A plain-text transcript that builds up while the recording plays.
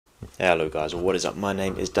Hello guys, what is up? My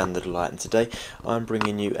name is Dan the Delight and today I'm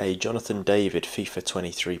bringing you a Jonathan David FIFA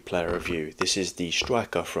 23 player review. This is the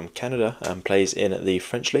striker from Canada and plays in the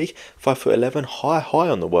French League. 5'11", high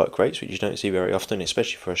on the work rates, which you don't see very often,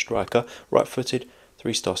 especially for a striker. Right-footed,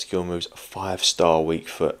 3-star skill moves, 5-star weak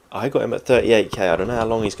foot. I got him at 38k. I don't know how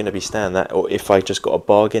long he's going to be staying that, or if I just got a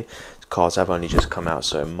bargain. Cards have only just come out,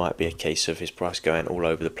 so it might be a case of his price going all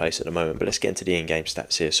over the place at the moment. But let's get into the in-game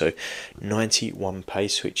stats here. So 91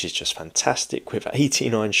 pace, which is just fantastic, with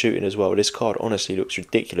 89 shooting as well. This card honestly looks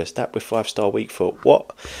ridiculous. That with 5-star weak foot,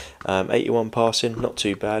 what? 81 passing, not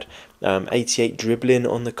too bad. 88 dribbling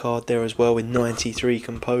on the card there as well, with 93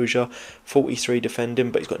 composure, 43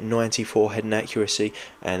 defending, but he's got 94 heading accuracy,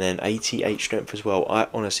 and then 88 strength as well. I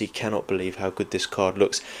honestly cannot believe how good this card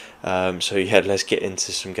looks. So yeah, let's get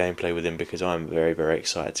into some gameplay with him because I'm very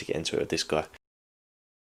excited to get into it with this guy.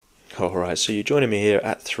 Alright, so you're joining me here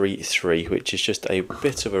at 3-3, which is just a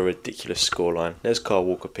bit of a ridiculous scoreline. There's Kyle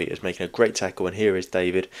Walker-Peters making a great tackle, and here is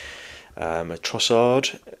David. A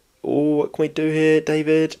Trossard. Oh, what can we do here,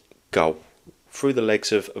 David? Goal. Through the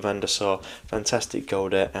legs of Van der Sar. Fantastic goal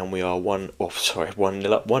there, and we are 1-0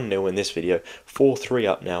 up, 1-0 in this video. 4-3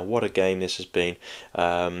 up now. What a game this has been.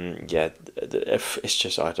 Yeah, it's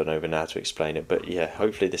just, I don't even know how to explain it, but yeah,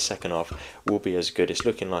 hopefully the second half will be as good. It's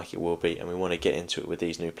looking like it will be, and we want to get into it with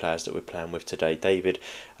these new players that we're playing with today. David,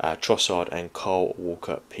 Trossard and Kyle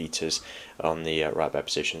Walker-Peters on the right back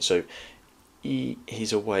position. So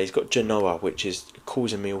he's away. He's got Genoa, which is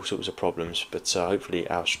causing me all sorts of problems, but hopefully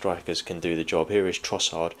our strikers can do the job. Here is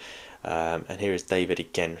Trossard, and here is David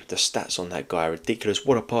again. The stats on that guy are ridiculous.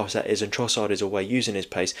 What a pass that is, and Trossard is away using his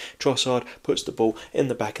pace. Trossard puts the ball in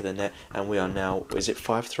the back of the net, and we are now, is it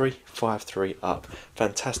 5-3? 5-3 up.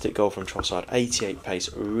 Fantastic goal from Trossard. 88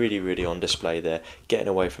 pace, really on display there, getting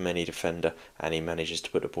away from any defender, and he manages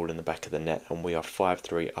to put the ball in the back of the net, and we are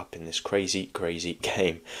 5-3 up in this crazy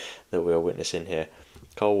game that we are witnessing here.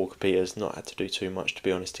 Kyle Walker-Peters not had to do too much, to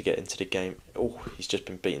be honest, to get into the game. Oh, he's just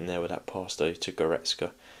been beaten there with that pass though to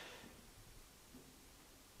Goretzka.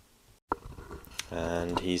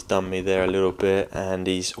 And he's done me there a little bit, and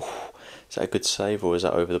he's... Oh, is that a good save, or is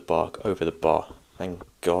that over the bar? Over the bar. Thank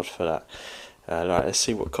God for that. Right, let's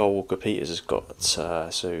see what Kyle Walker-Peters has got.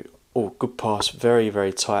 Oh, good pass.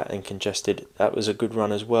 Very tight and congested. That was a good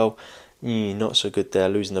run as well. Not so good there,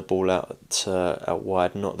 losing the ball out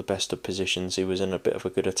wide. Not the best of positions. He was in a bit of a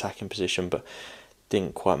good attacking position, but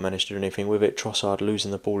didn't quite manage to do anything with it. Trossard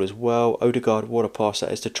losing the ball as well. Odegaard, what a pass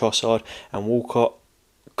that is to Trossard, and Walcott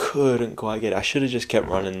couldn't quite get it. I should have just kept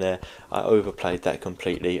running there. I overplayed that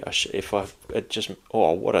completely. If I had just...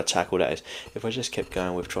 Oh, what a tackle that is. If I just kept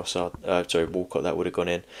going with Trossard, Walcott, that would have gone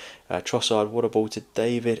in. Trossard, what a ball to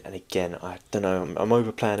David. And again, I don't know, I'm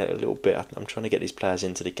overplaying it a little bit. I'm trying to get these players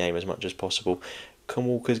into the game as much as possible. Can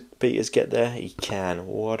Walker-Peters get there? He can.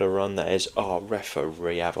 What a run that is. Oh,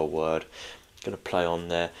 referee, have a word. Going to play on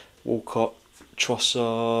there. Walcott,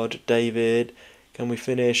 Trossard, David... Can we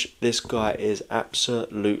finish? This guy is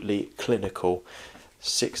absolutely clinical.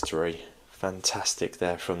 6-3. Fantastic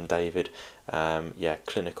there from David. Yeah,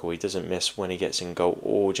 clinical. He doesn't miss when he gets in goal.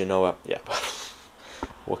 Oh, Genoa. Yeah.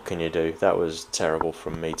 What can you do? That was terrible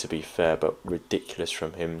from me, to be fair, but ridiculous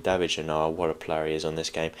from him. David Genoa, what a player he is on this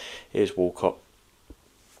game. Here's Walcott.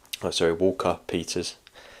 Oh, sorry, Walker-Peters.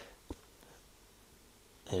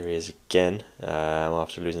 Here he is again,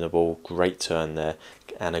 after losing the ball. Great turn there,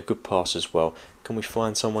 and a good pass as well. Can we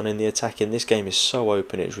find someone in the attack? In this game is so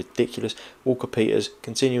open, it's ridiculous. Walker-Peters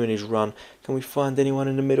continuing his run. Can we find anyone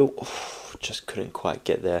in the middle? Oh, just couldn't quite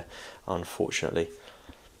get there, unfortunately.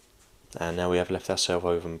 And now we have left ourselves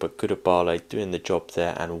open, but good at Barley doing the job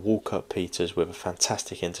there, and Walker-Peters with a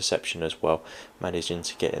fantastic interception as well, managing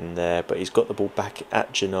to get in there, but he's got the ball back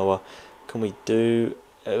at Genoa. Can we do...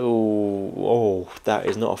 Oh, that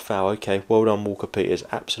is not a foul. Okay, well done, Walker-Peters.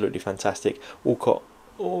 Absolutely fantastic. Walcott.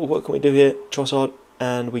 Oh, what can we do here? Trossard.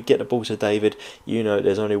 And we get the ball to David. You know,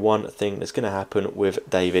 there's only one thing that's going to happen with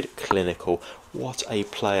David. Clinical. What a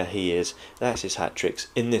player he is. That's his hat-tricks.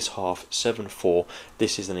 In this half, 7-4.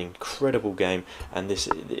 This is an incredible game. And this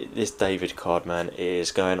David card, man,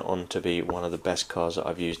 is going on to be one of the best cards that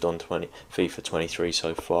I've used on FIFA 23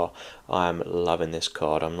 so far. I am loving this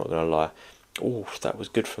card. I'm not going to lie. Oh, that was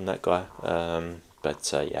good from that guy,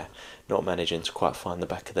 but yeah, not managing to quite find the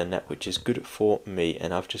back of the net, which is good for me,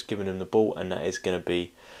 and I've just given him the ball, and that is going to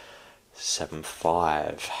be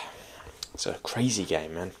 7-5. It's a crazy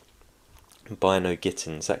game, man. Buy no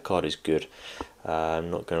Gittins, that card is good,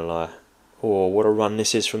 I'm not going to lie. Oh, what a run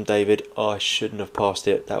this is from David. Oh, I shouldn't have passed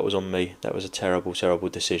it, that was on me, that was a terrible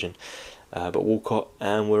decision. But Walcott,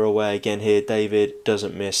 and we're away again here. David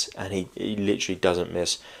doesn't miss, and he literally doesn't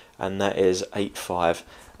miss. and that is 8-5.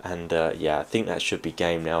 And yeah, I think that should be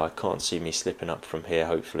game now. I can't see me slipping up from here,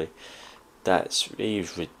 hopefully.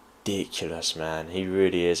 He's ridiculous, man. He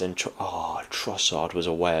really is. And Trossard was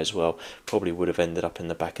away as well. Probably would have ended up in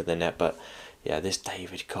the back of the net. But yeah, this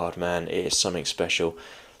David card, man, it is something special.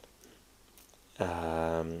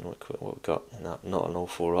 What we got? Not an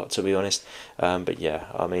awful lot, to be honest. But yeah,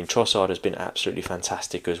 I mean, Trossard has been absolutely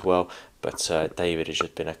fantastic as well. But David has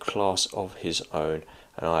just been a class of his own,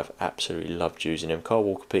 and I've absolutely loved using him. Kyle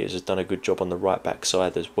Walker-Peters has done a good job on the right back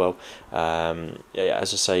side as well. Yeah,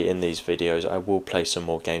 as I say in these videos, I will play some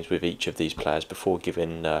more games with each of these players before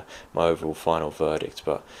giving my overall final verdict.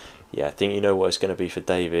 But yeah, I think you know what it's going to be for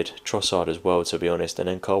David. Trossard as well, to be honest. And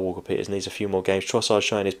then Kyle Walker-Peters needs a few more games. Trossard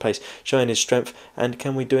showing his pace, showing his strength. And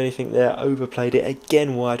can we do anything there? Overplayed it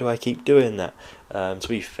again. Why do I keep doing that? To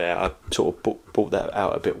be fair, I sort of brought that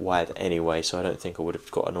out a bit wide anyway, so I don't think I would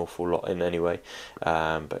have got an awful lot in anyway.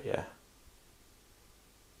 But yeah.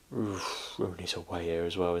 Rooney's away here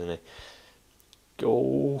as well, isn't he?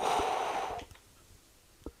 Oh.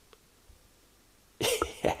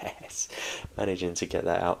 Yes, managing to get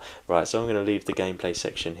that out. Right, so I'm going to leave the gameplay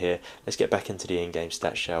section here. Let's get back into the in-game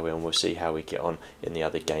stats, shall we? And we'll see how we get on in the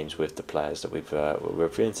other games with the players that we're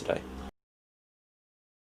reviewing today.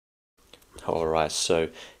 Alright, so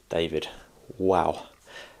David, wow.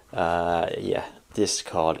 Yeah, this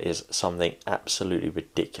card is something absolutely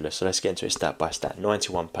ridiculous. So let's get into it stat by stat.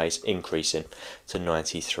 91 pace, increasing to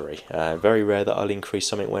 93. Very rare that I'll increase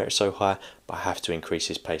something where it's so high, but I have to increase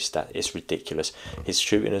his pace stat. It's ridiculous. His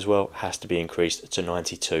shooting as well has to be increased to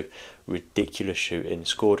 92. Ridiculous shooting.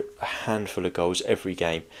 Scored a handful of goals every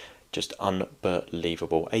game. Just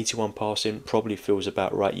unbelievable. 81 passing probably feels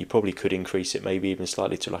about right. You probably could increase it maybe even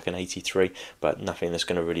slightly to like an 83, but nothing that's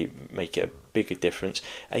going to really make it a bigger difference.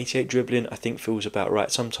 88 dribbling I think feels about right.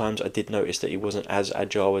 Sometimes I did notice that he wasn't as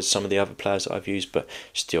agile as some of the other players that I've used, but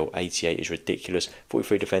still 88 is ridiculous.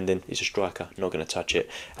 43 defending, he's a striker, not going to touch it.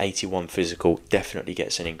 81 physical definitely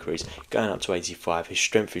gets an increase. Going up to 85, his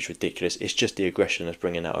strength is ridiculous. It's just the aggression that's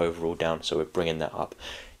bringing that overall down, so we're bringing that up.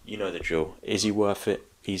 You know the drill. Is he worth it?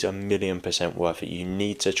 He's 1,000,000% worth it. You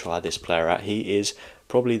need to try this player out. He is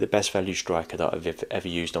probably the best value striker that I've ever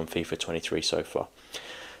used on FIFA 23 so far.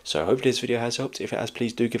 So hopefully this video has helped. If it has,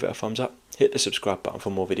 please do give it a thumbs up. Hit the subscribe button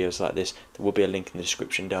for more videos like this. There will be a link in the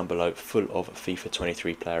description down below full of FIFA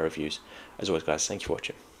 23 player reviews. As always guys, thank you for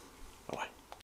watching.